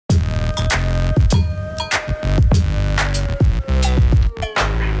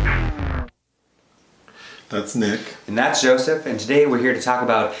That's Nick. And that's Joseph, and today we're here to talk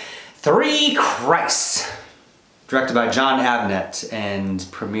about Three Christs, directed by Jon Avnet and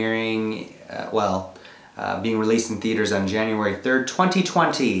premiering, being released in theaters on January 3rd,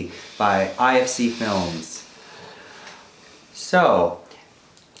 2020 by IFC Films. So,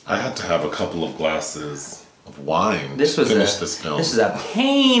 I had to have a couple of glasses of wine to finish this film. This is a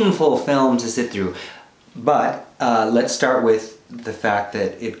painful film to sit through, but let's start with the fact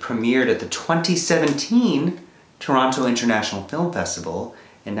that it premiered at the 2017 Toronto International Film Festival,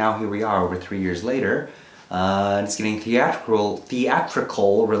 and now here we are over 3 years later. It's getting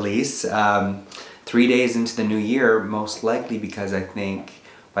theatrical release 3 days into the new year, most likely because I think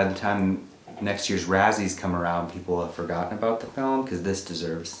by the time next year's Razzies come around, people have forgotten about the film, because this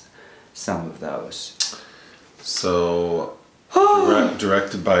deserves some of those. So,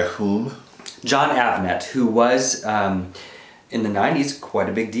 directed by whom? Jon Avnet, who was, in the 90s, quite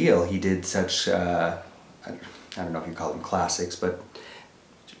a big deal. He did such, I don't know if you call them classics, but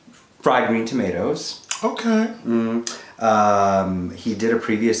Fried Green Tomatoes. Okay. He did a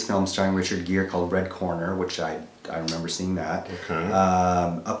previous film starring Richard Gere called Red Corner, which I remember seeing that. Okay.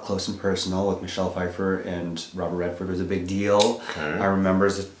 Up Close and Personal with Michelle Pfeiffer and Robert Redford was a big deal. Okay. I remember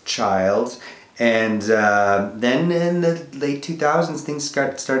as a child. And then in the late 2000s, things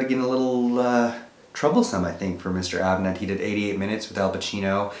started getting a little troublesome, I think, for Mr. Avnet. He did 88 Minutes with Al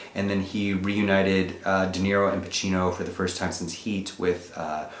Pacino, and then he reunited De Niro and Pacino for the first time since Heat with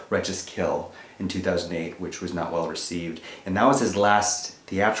Wretches Kill in 2008, which was not well received. And that was his last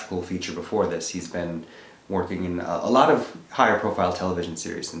theatrical feature before this. He's been working in a lot of higher profile television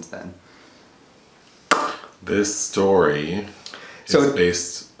series since then. This story is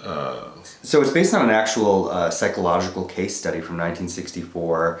based... So it's based on an actual psychological case study from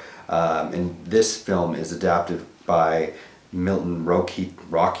 1964, and this film is adapted by Milton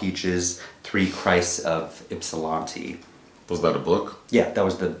Rokeach's Three Christs of Ypsilanti. Was that a book? Yeah, that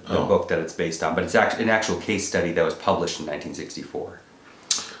was the book that it's based on, but it's actually an actual case study that was published in 1964.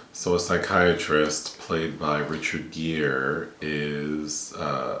 So a psychiatrist played by Richard Gere is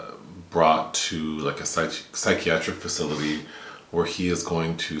brought to like a psychiatric facility where he is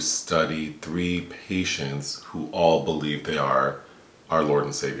going to study three patients who all believe they are our Lord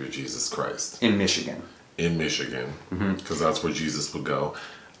and Savior Jesus Christ. In Michigan. In Michigan, because that's where Jesus would go.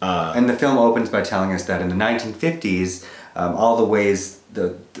 And the film opens by telling us that in the 1950s, all the ways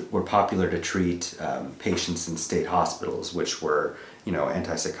that were popular to treat patients in state hospitals, which were, you know,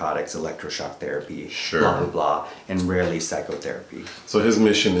 antipsychotics, electroshock therapy, blah, blah, blah, and rarely psychotherapy. So his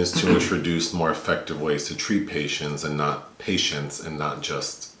mission is to introduce more effective ways to treat patients and not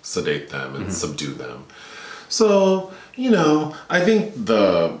just sedate them and subdue them. So, you know, I think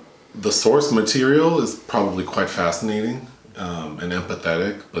the source material is probably quite fascinating and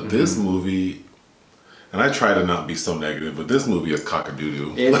empathetic, but this movie, and I try to not be so negative, but this movie is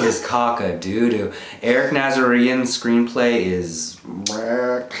cock-a-doo-doo. It is cock-a-doo-doo. Eric Nazarian's screenplay is...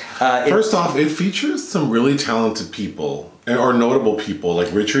 First off, it features some really talented people, or notable people,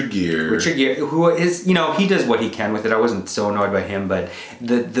 like Richard Gere. Richard Gere, who is, you know, he does what he can with it. I wasn't so annoyed by him, but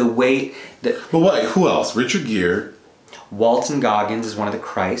the way that... But wait, who else? Richard Gere. Walton Goggins is one of the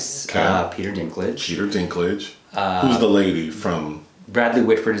Christs. Okay. Peter Dinklage. Peter Dinklage. Who's the lady from... Bradley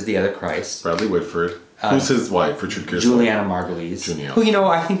Whitford is the other Christ. Bradley Whitford. Who's his wife? Richard Gere's Julianna Margulies. Julianna. Who, you know,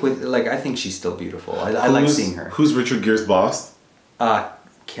 I think I think she's still beautiful. I like seeing her. Who's Richard Gere's boss?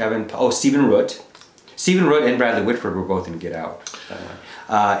 Stephen Root. Stephen Root and Bradley Whitford were both in Get Out. By the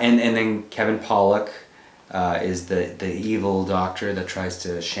way. And then Kevin Pollak is the evil doctor that tries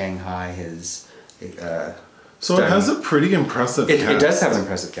to Shanghai his... So it has a pretty impressive cast. It does have an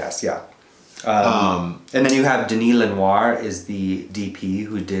impressive cast, yeah. And then you have Denis Lenoir is the DP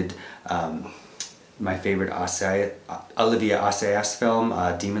who did my favorite Olivia Assayas film,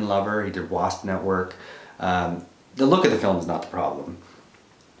 Demon Lover. He did Wasp Network. The look of the film is not the problem.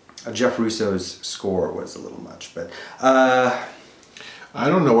 Jeff Russo's score was a little much, but... I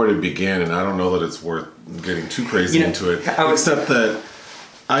don't know where to begin, and I don't know that it's worth getting too crazy into it. Except that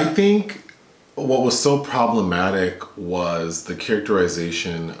I think what was so problematic was the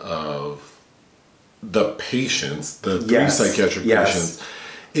characterization of the patients, the three psychiatric patients,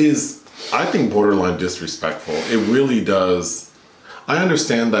 is, I think, borderline disrespectful. It really does. I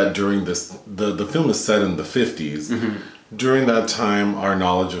understand that during this, the film is set in the 50s. During that time, our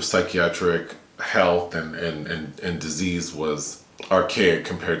knowledge of psychiatric health and disease was archaic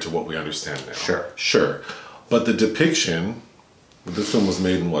compared to what we understand now. Sure. But the depiction, this film was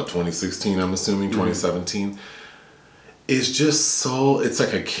made in what, 2016, I'm assuming, 2017, is just so, it's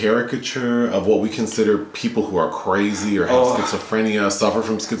like a caricature of what we consider people who are crazy or have schizophrenia, suffer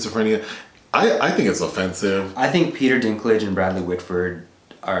from schizophrenia. I think it's offensive. I think Peter Dinklage and Bradley Whitford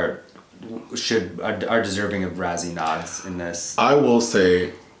are deserving of Razzie nods in this. I will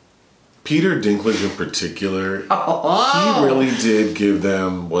say, Peter Dinklage in particular, he really did give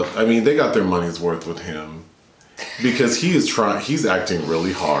them they got their money's worth with him. Because he's acting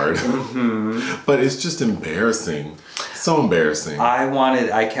really hard. But it's just embarrassing. So embarrassing. What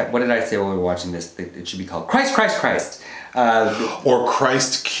did I say while we were watching this? It should be called Christ. Or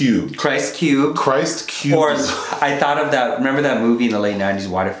Christ Cube. Christ Cube. Christ Cube. Or I thought of that, remember that movie in the late 90s,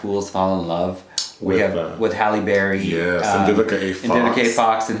 Why Do Fools Fall in Love? With Halle Berry. Yes, and Vivica A. Fox. And Vivica A.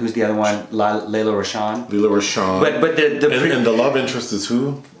 Fox, and who's the other one? Layla Rashawn. But and the love interest is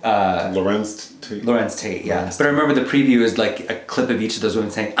who? Lorenz Tate. Lorenz Tate, yeah. But I remember the preview is like a clip of each of those women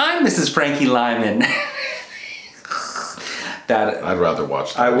saying, "I'm Mrs. Frankie Lyman." I'd rather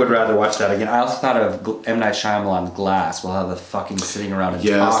watch that. I would rather watch that again. I also thought of M. Night Shyamalan's Glass, while the fucking sitting around and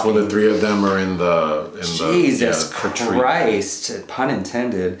talking. When the three of them are in the Jesus Christ, pun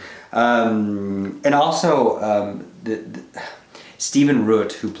intended. And also Stephen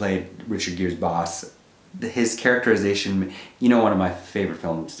Root, who played Richard Gere's boss, his characterization, one of my favorite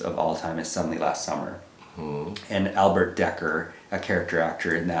films of all time is Suddenly Last Summer. And Albert Decker, a character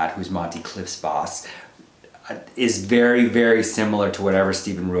actor in that, who's Monty Clift's boss, is very, very similar to whatever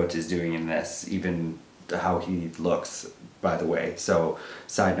Stephen Root is doing in this, even how he looks, by the way. So,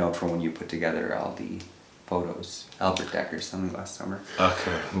 side note for when you put together all the photos. Albert Decker, Something Last Summer.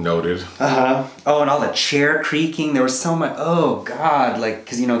 Okay, noted. Oh, and all the chair creaking. There was so much, oh God,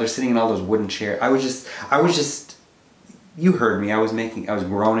 because they're sitting in all those wooden chairs. I was just, you heard me, I was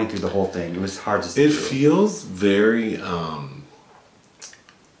groaning through the whole thing. It was hard to see. It feels very,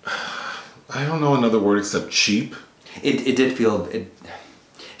 I don't know another word except cheap. It did feel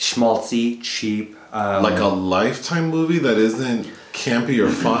schmaltzy, cheap. Like a Lifetime movie that isn't campy or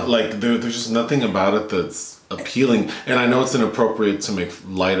fun. There's just nothing about it that's appealing. And I know it's inappropriate to make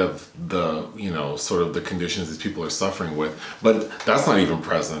light of the, sort of the conditions these people are suffering with, but that's not even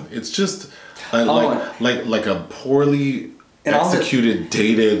present. It's just like a poorly executed,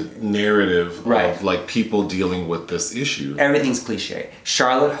 dated narrative of people dealing with this issue. Everything's cliche.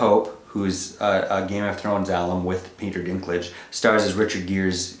 Charlotte Hope, who's a Game of Thrones alum with Peter Dinklage, stars as Richard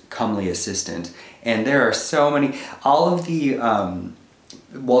Gere's comely assistant. And there are so many. All of the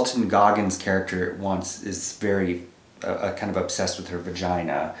Walton Goggins character is very kind of obsessed with her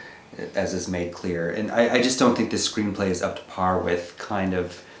vagina, as is made clear. And I just don't think this screenplay is up to par with kind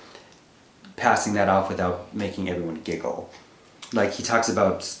of passing that off without making everyone giggle. He talks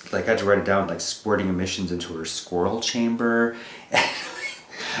about, I had to write it down, squirting emissions into her squirrel chamber.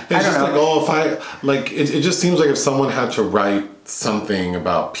 It's just it just seems like if someone had to write something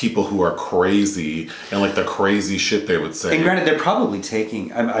about people who are crazy and the crazy shit they would say. And granted, they're probably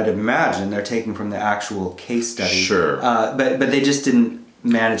taking, I'd imagine they're taking from the actual case study. Sure. But they just didn't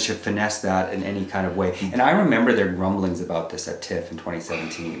manage to finesse that in any kind of way. And I remember their grumblings about this at TIFF in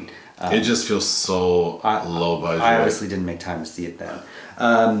 2017. It just feels so low budget. I obviously didn't make time to see it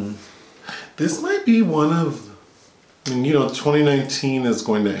then. This might be one of... 2019 is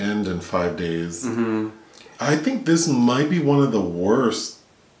going to end in 5 days. Mm-hmm. I think this might be one of the worst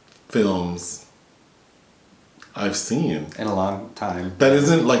films I've seen in a long time. That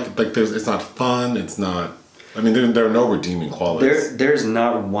isn't it's not fun. It's not. There are no redeeming qualities. There's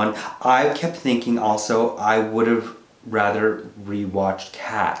not one. I kept thinking also I would have rather rewatched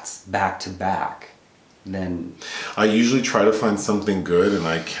Cats back to back than. I usually try to find something good, and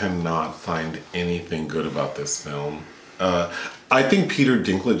I cannot find anything good about this film. I think Peter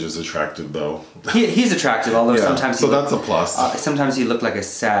Dinklage is attractive, though. He's attractive, although sometimes that's a plus. Sometimes he looked like a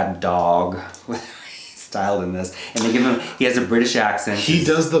sad dog styled in this, and they give him. He has a British accent. He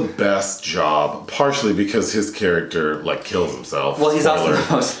does the best job, partially because his character kills himself. Well, he's also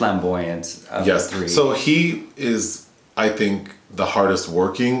the most flamboyant of the three. So he is, I think, the hardest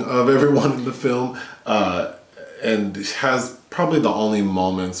working of everyone in the film, and has probably the only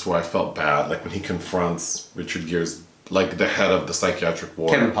moments where I felt bad, when he confronts Richard Gere's. The head of the psychiatric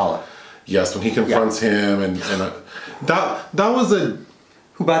ward. Kevin Pollak. Yes, when he confronts him, and that was a...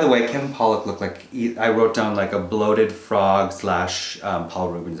 Who, by the way, Kevin Pollak looked like... I wrote down a bloated frog /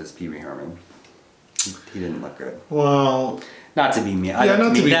 Paul Rubens as Pee Wee Herman. He didn't look good. Well... Not to be mean.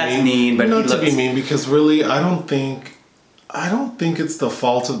 That's mean, but not to be mean, because really, I don't think it's the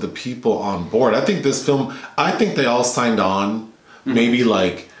fault of the people on board. I think this film... I think they all signed on, maybe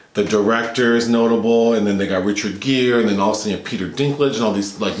the director is notable, and then they got Richard Gere, and then all of a sudden you have Peter Dinklage and all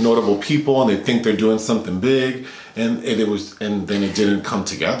these like notable people, and they think they're doing something big, and then it didn't come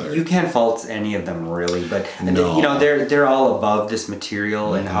together. You can't fault any of them really, but No. you know they're all above this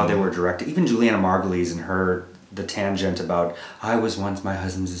material and how they were directed. Even Julianna Margulies and the tangent about I was once my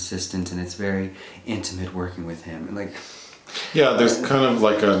husband's assistant and it's very intimate working with him, and like. Yeah, there's kind of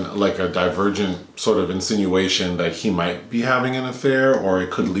like a divergent sort of insinuation that he might be having an affair, or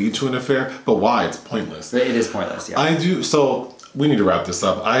it could lead to an affair. But why? It's pointless. It is pointless. Yeah. So we need to wrap this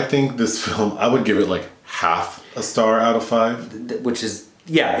up. I think this film, I would give it like half a star out of 5, which is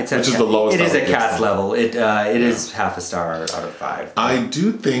the lowest. It is a cat's level. It is half a star out of 5. I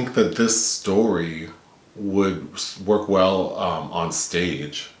do think that this story would work well on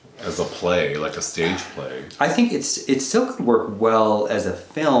stage. As a play, like a stage play. I think it still could work well as a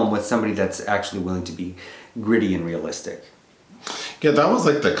film with somebody that's actually willing to be gritty and realistic. Yeah, that was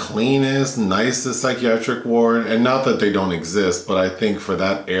like the cleanest, nicest psychiatric ward, and not that they don't exist, but I think for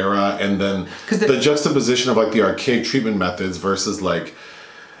that era, and then the juxtaposition of like the archaic treatment methods versus like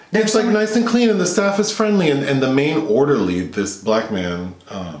it's like nice and clean, and the staff is friendly, and the main orderly, this black man.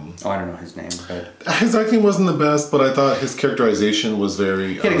 I don't know his name, but his acting wasn't the best, but I thought his characterization was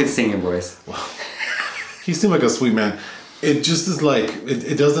very. He had a good singing voice. Well, he seemed like a sweet man. It just is like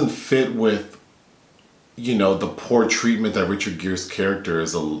it doesn't fit with, you know, the poor treatment that Richard Gere's character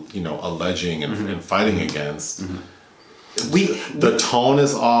is, alleging and fighting against. Mm-hmm. The tone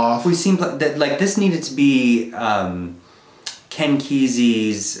is off. We seem that like this needed to be. Ken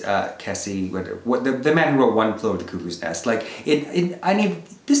Kesey's Kesey, the man who wrote One Flew Over the Cuckoo's Nest. Like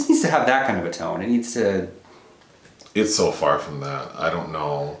this needs to have that kind of a tone. It needs to. It's so far from that. I don't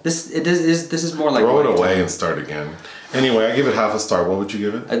know. This is more like throw it away and start again. Anyway, I give it half a star. What would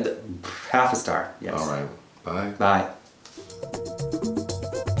you give it? Half a star. Yes. All right. Bye. Bye.